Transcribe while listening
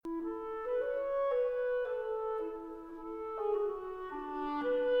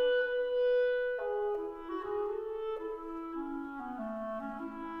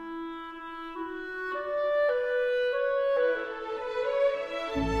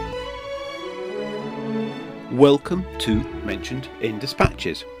Welcome to Mentioned in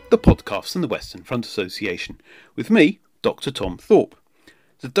Dispatches, the podcast from the Western Front Association, with me, Dr. Tom Thorpe.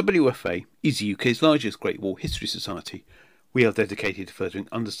 The WFA is the UK's largest Great War History Society. We are dedicated to furthering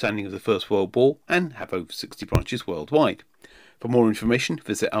understanding of the First World War and have over 60 branches worldwide. For more information,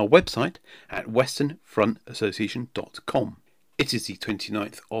 visit our website at westernfrontassociation.com. It is the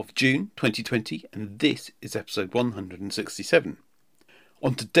 29th of June 2020 and this is episode 167.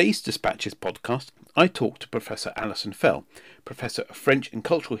 On today's Dispatches podcast, I talked to Professor Alison Fell, Professor of French and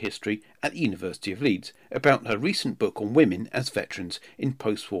Cultural History at the University of Leeds, about her recent book on women as veterans in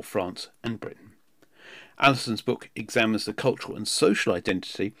post-war France and Britain. Alison's book examines the cultural and social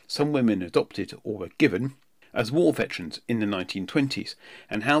identity some women adopted or were given as war veterans in the 1920s,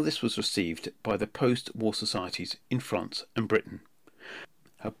 and how this was received by the post-war societies in France and Britain.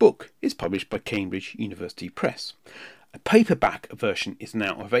 Her book is published by Cambridge University Press. A paperback version is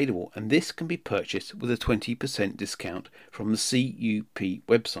now available, and this can be purchased with a 20% discount from the CUP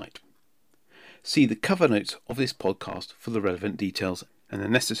website. See the cover notes of this podcast for the relevant details and the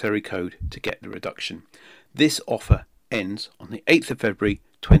necessary code to get the reduction. This offer ends on the 8th of February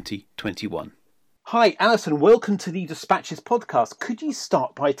 2021. Hi Alison, welcome to the Dispatches podcast. Could you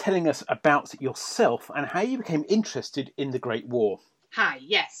start by telling us about yourself and how you became interested in the Great War? Hi,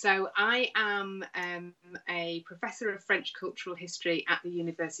 yes. So I am a professor of French cultural history at the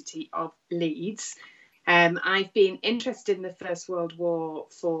University of Leeds. I've been interested in the First World War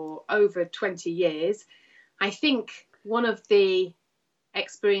for over 20 years. I think one of the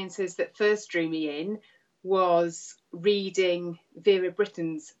experiences that first drew me in was reading Vera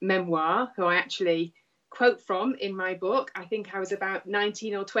Brittain's memoir, who I actually quote from in my book. I think I was about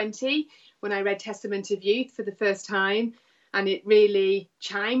 19 or 20 when I read Testament of Youth for the first time. And it really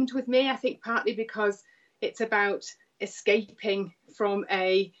chimed with me, I think partly because it's about escaping from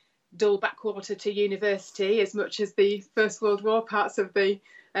a dull backwater to university as much as the First World War parts of the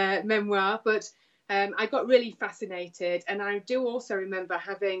memoir. But I got really fascinated. And I do also remember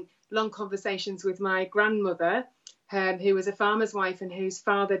having long conversations with my grandmother, who was a farmer's wife and whose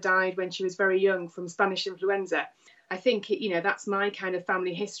father died when she was very young from Spanish influenza. I think, that's my kind of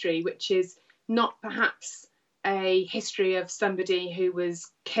family history, which is not perhaps a history of somebody who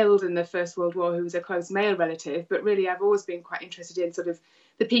was killed in the First World War who was a close male relative, but really I've always been quite interested in sort of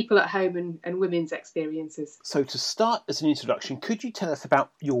the people at home and women's experiences. So to start as an introduction, could you tell us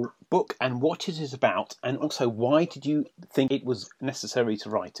about your book and what it is about, and also why did you think it was necessary to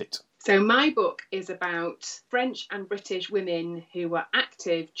write it? So my book is about French and British women who were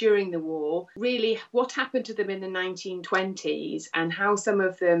active during the war, really what happened to them in the 1920s and how some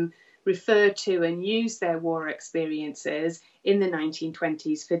of them referred to and used their war experiences in the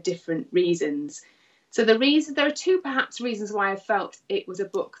 1920s for different reasons. So there are two perhaps reasons why I felt it was a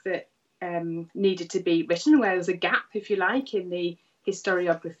book that needed to be written, where there's a gap, if you like, in the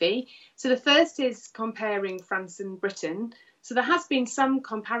historiography. So the first is comparing France and Britain. So there has been some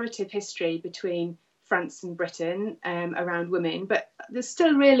comparative history between France and Britain around women, but there's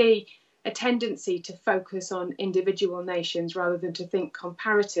still really a tendency to focus on individual nations rather than to think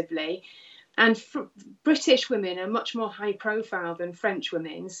comparatively. And British women are much more high profile than French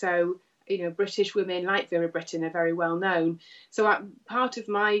women. So, British women like Vera Brittain are very well known. So part of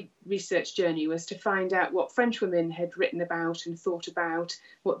my research journey was to find out what French women had written about and thought about,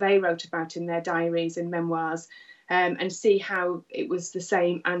 what they wrote about in their diaries and memoirs, and see how it was the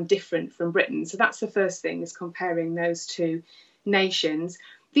same and different from Britain. So that's the first thing, is comparing those two nations.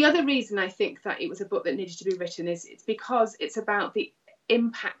 The other reason I think that it was a book that needed to be written is it's because it's about the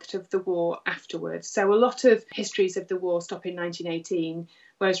impact of the war afterwards. So a lot of histories of the war stop in 1918,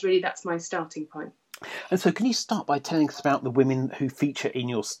 whereas really that's my starting point. And so can you start by telling us about the women who feature in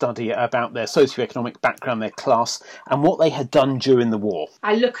your study, about their socioeconomic background, their class, and what they had done during the war?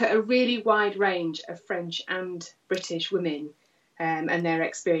 I look at a really wide range of French and British women and their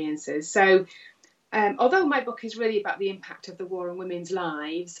experiences. So although my book is really about the impact of the war on women's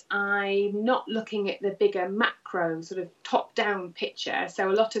lives, I'm not looking at the bigger macro sort of top-down picture. So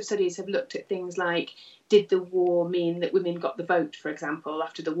a lot of studies have looked at things like, did the war mean that women got the vote, for example,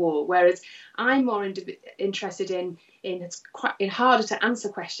 after the war? Whereas I'm more interested in harder to answer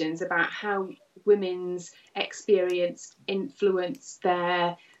questions about how women's experience influenced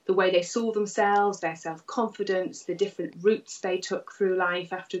the way they saw themselves, their self-confidence, the different routes they took through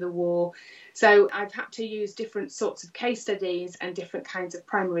life after the war. So I've had to use different sorts of case studies and different kinds of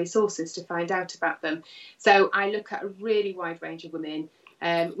primary sources to find out about them. So I look at a really wide range of women,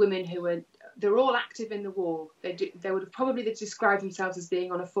 women who they're all active in the war. They would have probably described themselves as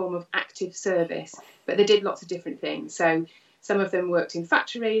being on a form of active service, but they did lots of different things. So Some of them worked in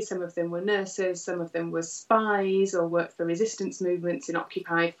factories, some of them were nurses, some of them were spies or worked for resistance movements in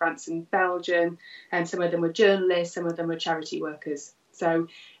occupied France and Belgium, and some of them were journalists, some of them were charity workers. So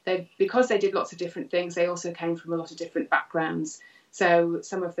because they did lots of different things, they also came from a lot of different backgrounds. So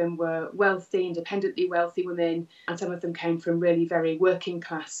some of them were wealthy, independently wealthy women, and some of them came from really very working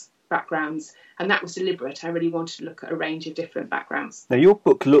class backgrounds. And that was deliberate. I really wanted to look at a range of different backgrounds. Now, your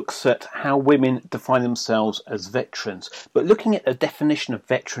book looks at how women define themselves as veterans, but looking at the definition of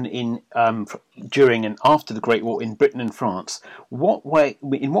veteran during and after the Great War in Britain and France, in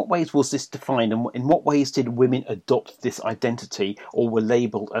what ways was this defined, and in what ways did women adopt this identity or were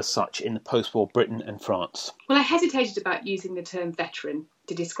labelled as such in the post-war Britain and France? Well, I hesitated about using the term veteran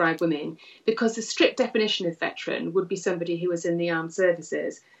to describe women because the strict definition of veteran would be somebody who was in the armed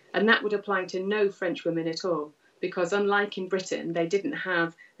services, and that would apply to no French women at all, because unlike in Britain, they didn't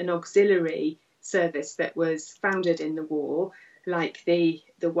have an auxiliary service that was founded in the war, like the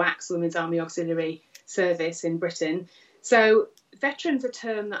WACS, Women's Army Auxiliary Service in Britain. So veteran's a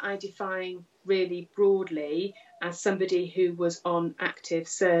term that I define really broadly as somebody who was on active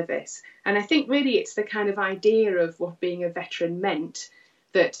service. And I think really it's the kind of idea of what being a veteran meant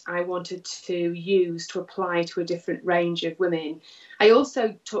that I wanted to use to apply to a different range of women. I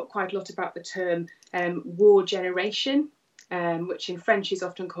also talk quite a lot about the term war generation, which in French is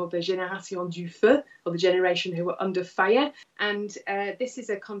often called the génération du feu, or the generation who were under fire. And this is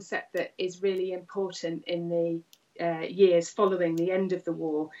a concept that is really important in the years following the end of the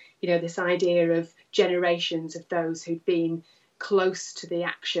war. You know, this idea of generations of those who'd been close to the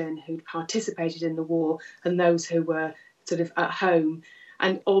action, who'd participated in the war, and those who were sort of at home.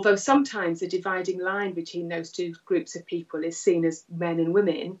 And although sometimes the dividing line between those two groups of people is seen as men and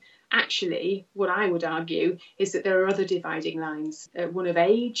women, actually, what I would argue is that there are other dividing lines, one of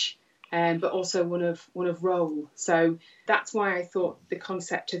age, but also one of role. So that's why I thought the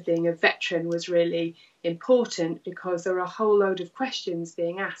concept of being a veteran was really important, because there are a whole load of questions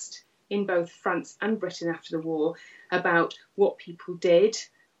being asked in both France and Britain after the war about what people did,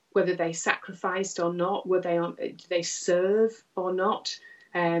 whether they sacrificed or not, did they serve or not,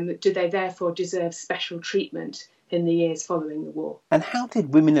 do they therefore deserve special treatment in the years following the war. And how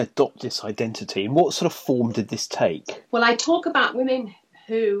did women adopt this identity, and what sort of form did this take? Well, I talk about women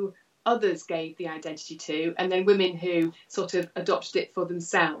who others gave the identity to, and then women who sort of adopted it for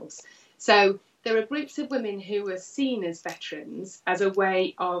themselves. So there are groups of women who were seen as veterans as a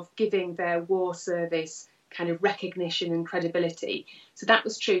way of giving their war service kind of recognition and credibility. So that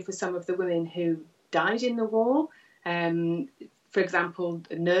was true for some of the women who died in the war. For example,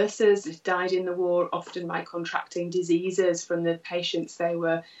 nurses died in the war, often by contracting diseases from the patients they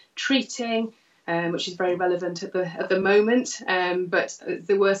were treating, which is very relevant at the moment. But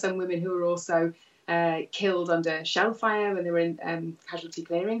there were some women who were also killed under shell fire when they were in casualty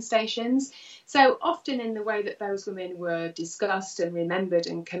clearing stations. So often in the way that those women were discussed and remembered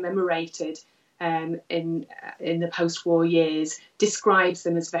and commemorated in the post-war years, describes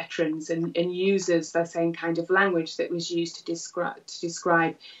them as veterans and uses the same kind of language that was used to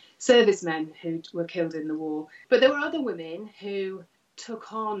describe servicemen who were killed in the war. But there were other women who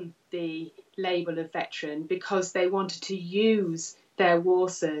took on the label of veteran because they wanted to use their war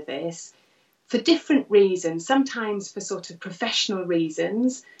service for different reasons, sometimes for sort of professional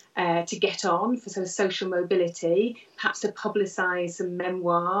reasons, to get on, for sort of social mobility, perhaps to publicise some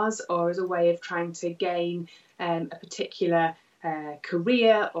memoirs, or as a way of trying to gain a particular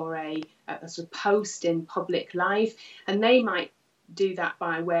career or a sort of post in public life. And they might do that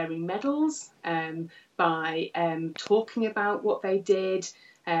by wearing medals, by talking about what they did,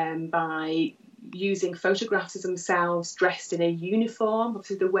 by using photographs of themselves dressed in a uniform.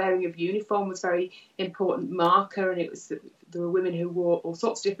 Obviously, the wearing of uniform was a very important marker, and there were women who wore all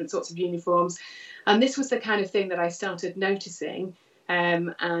sorts of different sorts of uniforms. And this was the kind of thing that I started noticing.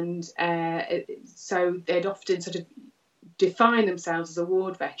 So they'd often sort of define themselves as a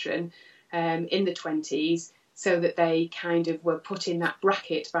war veteran in the 20s, so that they kind of were put in that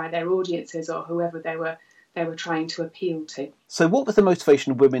bracket by their audiences or whoever they were trying to appeal to. So what was the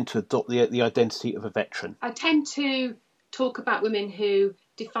motivation of women to adopt the identity of a veteran? I tend to talk about women who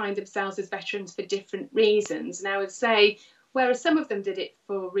define themselves as veterans for different reasons. And I would say, whereas some of them did it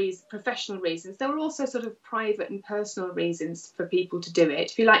for professional reasons, there were also sort of private and personal reasons for people to do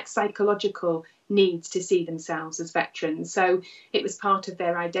it, if you like, psychological needs to see themselves as veterans. So it was part of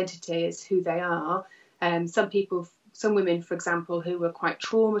their identity as who they are. Some women, for example, who were quite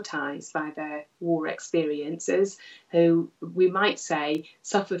traumatised by their war experiences, who we might say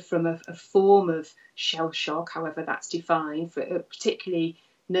suffered from a form of shell shock, however that's defined, for particularly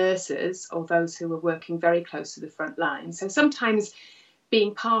nurses or those who were working very close to the front line. So sometimes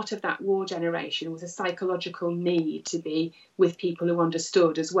being part of that war generation was a psychological need to be with people who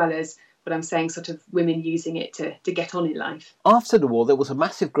understood, as well as what I'm saying, sort of women using it to get on in life. After the war, there was a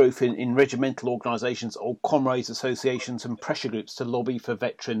massive growth in regimental organisations, old comrades associations and pressure groups to lobby for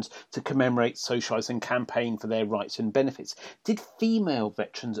veterans, to commemorate, socialise and campaign for their rights and benefits. Did female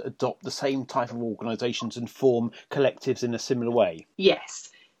veterans adopt the same type of organisations and form collectives in a similar way?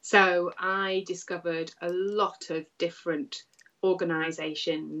 Yes. So I discovered a lot of different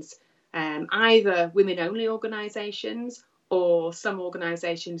organisations, either women-only organisations or some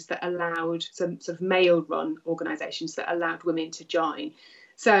organisations that allowed, some sort of male-run organisations that allowed women to join.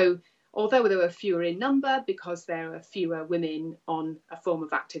 So although there were fewer in number because there were fewer women on a form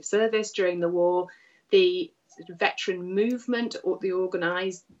of active service during the war, the veteran movement, or the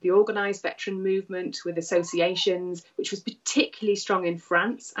organised veteran movement with associations, which was particularly strong in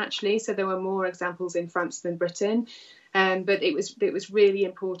France, actually. So there were more examples in France than Britain. But it was really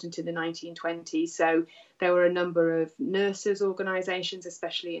important in the 1920s. So there were a number of nurses' organisations,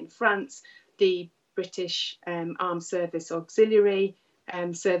 especially in France, the British Armed Service Auxiliary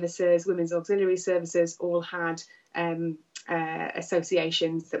Services, Women's Auxiliary Services, all had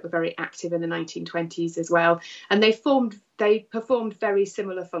associations that were very active in the 1920s as well. And they performed very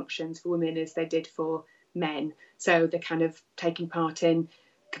similar functions for women as they did for men. So they're kind of taking part in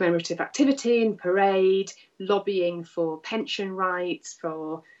commemorative activity and parade, lobbying for pension rights,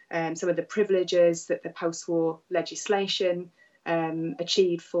 for some of the privileges that the post-war legislation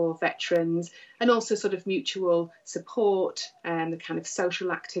achieved for veterans, and also sort of mutual support and the kind of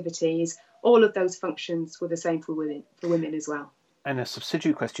social activities. All of those functions were the same for women as well. And a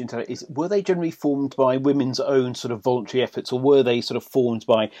subsidiary question to that is, were they generally formed by women's own sort of voluntary efforts, or were they sort of formed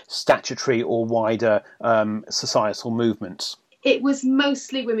by statutory or wider societal movements? It was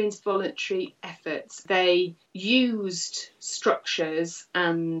mostly women's voluntary efforts. They used structures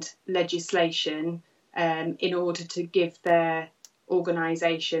and legislation in order to give their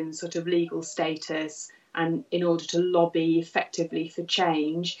organisation sort of legal status and in order to lobby effectively for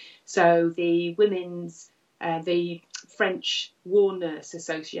change. So the the French war nurse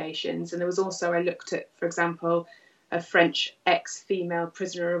associations, and there was also, I looked at, for example, a French ex-female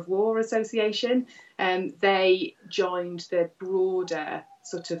prisoner of war association. They joined the broader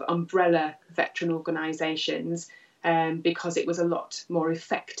sort of umbrella veteran organisations because it was a lot more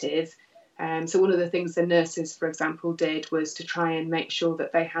effective. So one of the things the nurses, for example, did was to try and make sure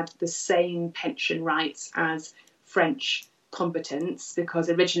that they had the same pension rights as French combatants, because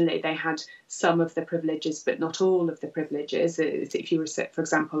originally they had some of the privileges but not all of the privileges. If you were, for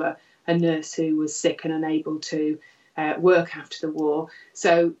example, a nurse who was sick and unable to work after the war.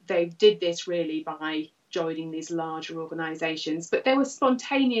 So they did this really by joining these larger organisations, but they were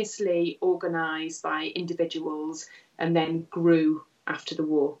spontaneously organised by individuals and then grew after the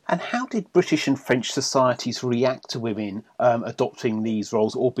war. And how did British and French societies react to women adopting these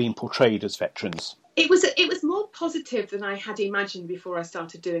roles or being portrayed as veterans? It was more positive than I had imagined before I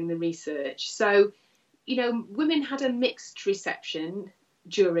started doing the research. So, women had a mixed reception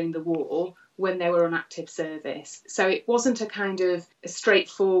during the war when they were on active service. So it wasn't a kind of a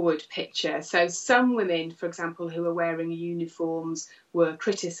straightforward picture. So some women, for example, who were wearing uniforms were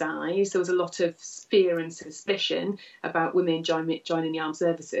criticised. There was a lot of fear and suspicion about women joining the armed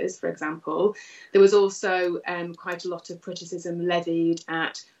services, for example. There was also quite a lot of criticism levied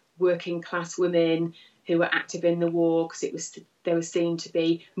at working class women who were active in the war because they were seen to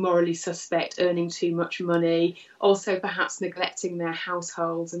be morally suspect, earning too much money, also perhaps neglecting their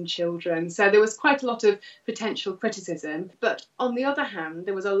households and children. So there was quite a lot of potential criticism. But on the other hand,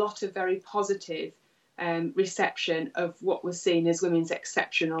 there was a lot of very positive reception of what was seen as women's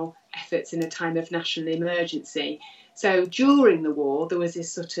exceptional efforts in a time of national emergency. So during the war, there was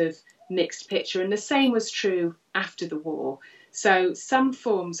this sort of mixed picture, and the same was true after the war. So some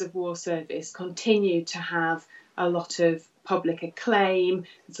forms of war service continued to have a lot of public acclaim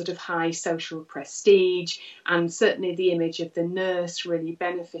and sort of high social prestige, and certainly the image of the nurse really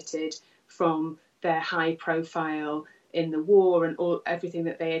benefited from their high profile in the war and everything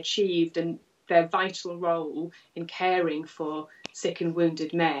that they achieved, and their vital role in caring for sick and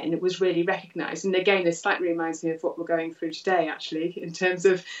wounded men. It was really recognised. And again, this slightly reminds me of what we're going through today, actually, in terms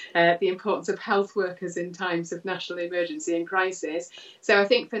of the importance of health workers in times of national emergency and crisis. So I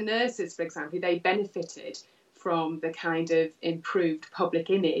think for nurses, for example, they benefited from the kind of improved public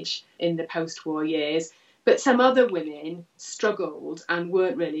image in the post-war years. But some other women struggled and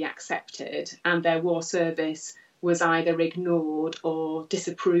weren't really accepted, and their war service was either ignored or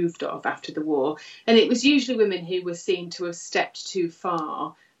disapproved of after the war. And it was usually women who were seen to have stepped too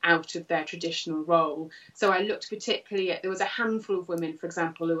far out of their traditional role. So I looked particularly at, there was a handful of women, for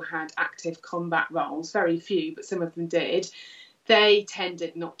example, who had active combat roles, very few, but some of them did. They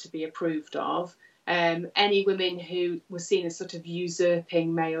tended not to be approved of. Any women who were seen as sort of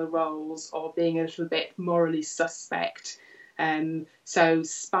usurping male roles or being a little bit morally suspect. So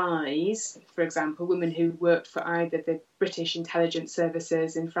spies, for example, women who worked for either the British intelligence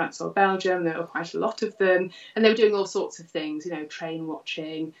services in France or Belgium, there were quite a lot of them, and they were doing all sorts of things, train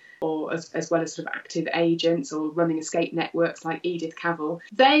watching, or as well as sort of active agents or running escape networks like Edith Cavell.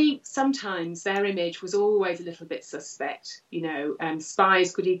 Sometimes their image was always a little bit suspect,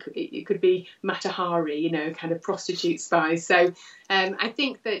 spies it could be Mata Hari, kind of prostitute spies. So I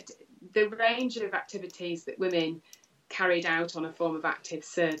think that the range of activities that women carried out on a form of active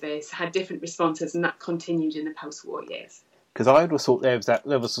service had different responses, and that continued in the post-war years. Because I always thought there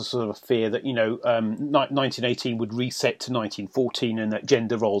was a sort of fear that 1918 would reset to 1914 and that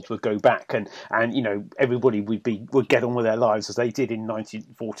gender roles would go back and everybody would get on with their lives as they did in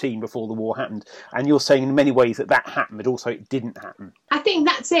 1914 before the war happened. And you're saying in many ways that happened, but also it didn't happen. I think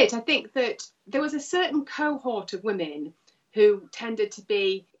that's it. I think that there was a certain cohort of women who tended to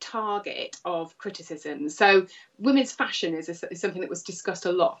be target of criticism. So women's fashion is something that was discussed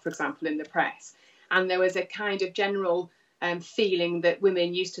a lot, for example, in the press. And there was a kind of general feeling that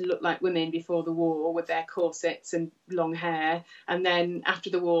women used to look like women before the war with their corsets and long hair. And then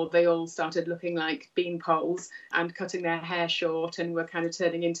after the war, they all started looking like beanpoles and cutting their hair short and were kind of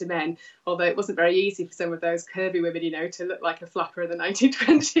turning into men. Although it wasn't very easy for some of those curvy women, to look like a flapper in the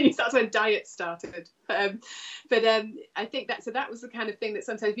 1920s. That's when diets started. But I think that was the kind of thing that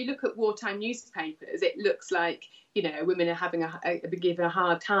sometimes if you look at wartime newspapers, it looks like, women are having given a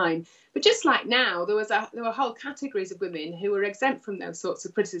hard time. But just like now, there were whole categories of women who were exempt from those sorts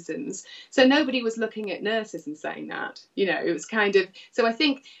of criticisms. So nobody was looking at nurses and saying that, it was kind of. So I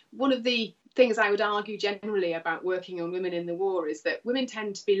think one of the things I would argue generally about working on women in the war is that women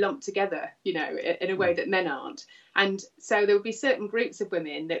tend to be lumped together, in a way that men aren't. And so there would be certain groups of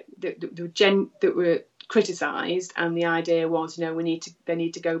women that were criticised, and the idea was, they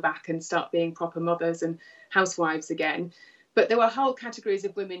need to go back and start being proper mothers and housewives again. But there were whole categories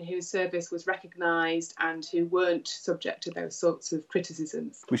of women whose service was recognised and who weren't subject to those sorts of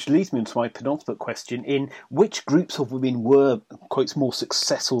criticisms. Which leads me into my penultimate question, in which groups of women were, quotes, more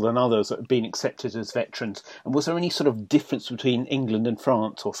successful than others at being accepted as veterans? And was there any sort of difference between England and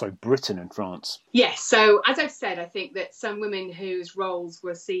France, or Britain and France? Yes, so as I've said, I think that some women whose roles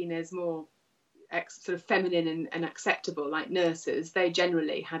were seen as more sort of feminine and acceptable, like nurses, they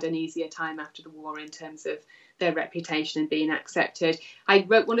generally had an easier time after the war in terms of their reputation and being accepted. I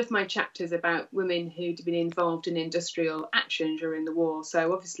wrote one of my chapters about women who'd been involved in industrial action during the war.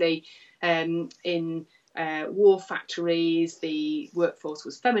 So obviously in war factories, the workforce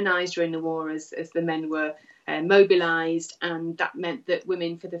was feminised during the war as the men were mobilised, and that meant that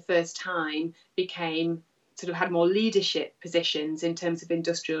women for the first time had more leadership positions in terms of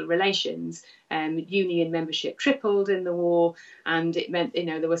industrial relations. Union membership tripled in the war, and it meant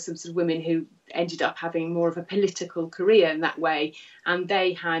there were some sort of women who ended up having more of a political career in that way, and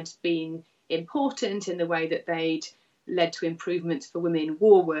they had been important in the way that they'd led to improvements for women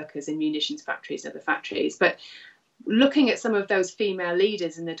war workers in munitions factories and other factories. But looking at some of those female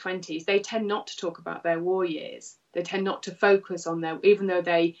leaders in the 20s, they tend not to talk about their war years. They tend not to focus on even though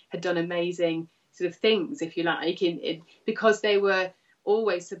they had done amazing sort of things, if you like, because they were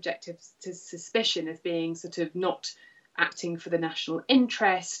always subject to suspicion of being sort of not acting for the national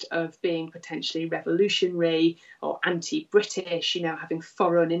interest, of being potentially revolutionary or anti-British, having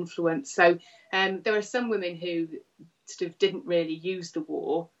foreign influence. So there are some women who sort of didn't really use the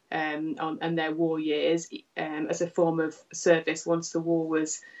war and their war years as a form of service once the war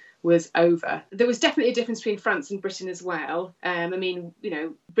was over. There was definitely a difference between France and Britain as well.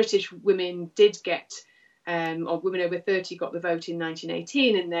 British women did get, or women over 30 got the vote in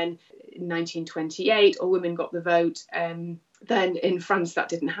 1918, and then in 1928, or women got the vote. Then in France, that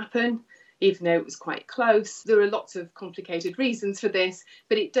didn't happen, even though it was quite close. There are lots of complicated reasons for this,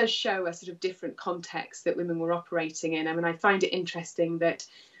 but it does show a sort of different context that women were operating in. I find it interesting that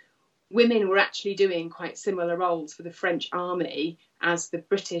women were actually doing quite similar roles for the French army as the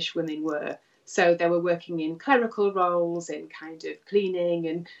British women were. So they were working in clerical roles, in kind of cleaning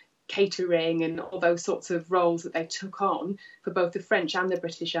and catering and all those sorts of roles that they took on for both the French and the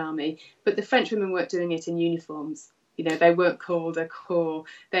British army. But the French women weren't doing it in uniforms. They weren't called a corps.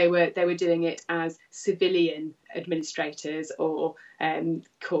 They were doing it as civilian administrators or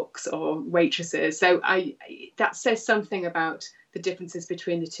cooks or waitresses. So that says something about the differences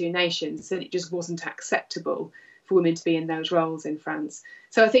between the two nations, that it just wasn't acceptable for women to be in those roles in France.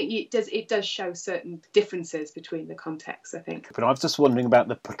 So I think it does show certain differences between the contexts, I think. But I was just wondering about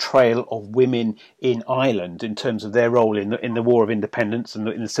the portrayal of women in Ireland in terms of their role in the War of Independence and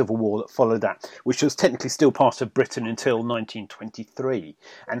in the Civil War that followed that, which was technically still part of Britain until 1923,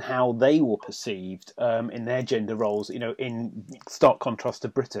 and how they were perceived in their gender roles, in stark contrast to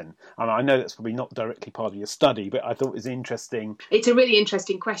Britain. And I know that's probably not directly part of your study, but I thought it was interesting. It's a really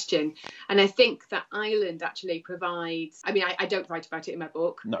interesting question. And I think that Ireland actually provides, I don't write about it in my book.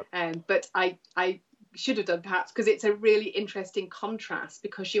 No. But I should have done perhaps, because it's a really interesting contrast,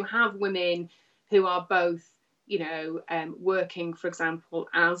 because you have women who are both, working, for example,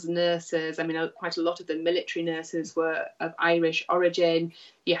 as nurses. Quite a lot of the military nurses were of Irish origin.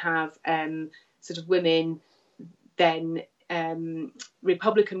 You have sort of women then,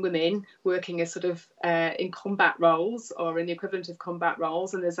 Republican women working as sort of in combat roles or in the equivalent of combat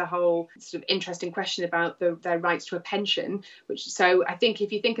roles, and there's a whole sort of interesting question about their rights to a pension. So I think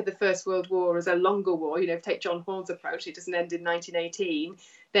if you think of the First World War as a longer war, take John Horne's approach, it doesn't end in 1918.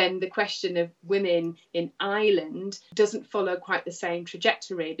 Then the question of women in Ireland doesn't follow quite the same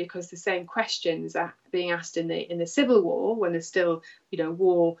trajectory, because the same questions are being asked in the Civil War, when there's still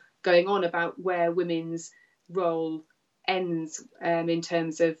war going on, about where women's role ends in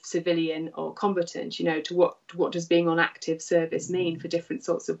terms of civilian or combatant, to what does being on active service mean for different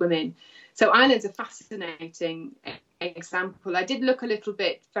sorts of women. So Ireland's a fascinating example. I did look a little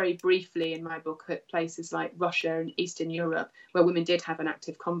bit very briefly in my book at places like Russia and Eastern Europe, where women did have an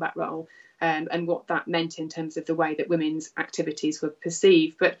active combat role, and what that meant in terms of the way that women's activities were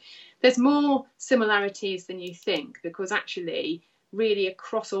perceived. But there's more similarities than you think, because actually really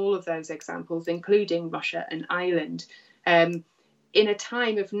across all of those examples, including Russia and Ireland, in a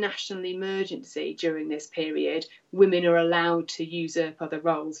time of national emergency during this period, women are allowed to usurp other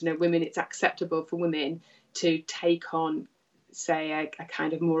roles. It's acceptable for women to take on, say, a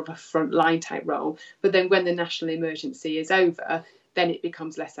kind of more of a frontline type role. But then when the national emergency is over, then it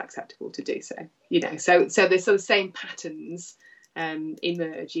becomes less acceptable to do so. So there's sort of same patterns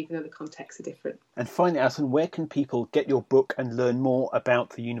emerge, even though the contexts are different. And finally, Alison, where can people get your book and learn more about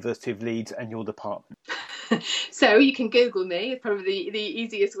the University of Leeds and your department? So you can Google me, it's probably the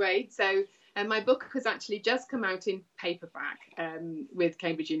easiest way. So my book has actually just come out in paperback with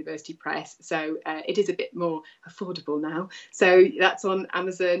Cambridge University Press, so it is a bit more affordable now. So that's on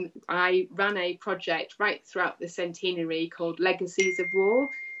Amazon. I ran a project right throughout the centenary called Legacies of War.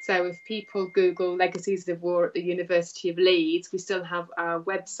 So if people Google Legacies of War at the University of Leeds, we still have our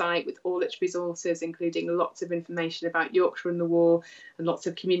website with all its resources, including lots of information about Yorkshire and the war, and lots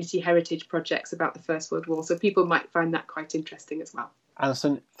of community heritage projects about the First World War. So people might find that quite interesting as well.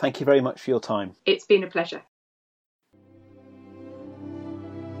 Alison, thank you very much for your time. It's been a pleasure.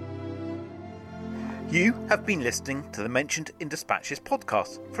 You have been listening to the Mentioned in Dispatches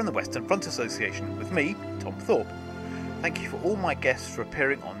podcast from the Western Front Association with me, Tom Thorpe. Thank you for all my guests for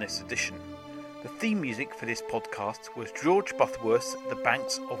appearing on this edition. The theme music for this podcast was George Butterworth's The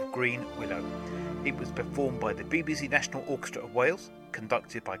Banks of Green Willow. It was performed by the BBC National Orchestra of Wales,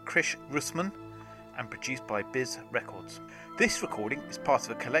 conducted by Krish Russman, and produced by Biz Records. This recording is part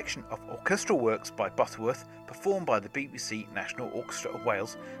of a collection of orchestral works by Butterworth, performed by the BBC National Orchestra of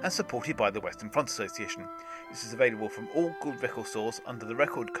Wales and supported by the Western Front Association. This is available from all good record stores under the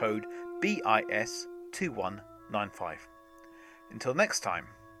record code BIS2195. Until next time.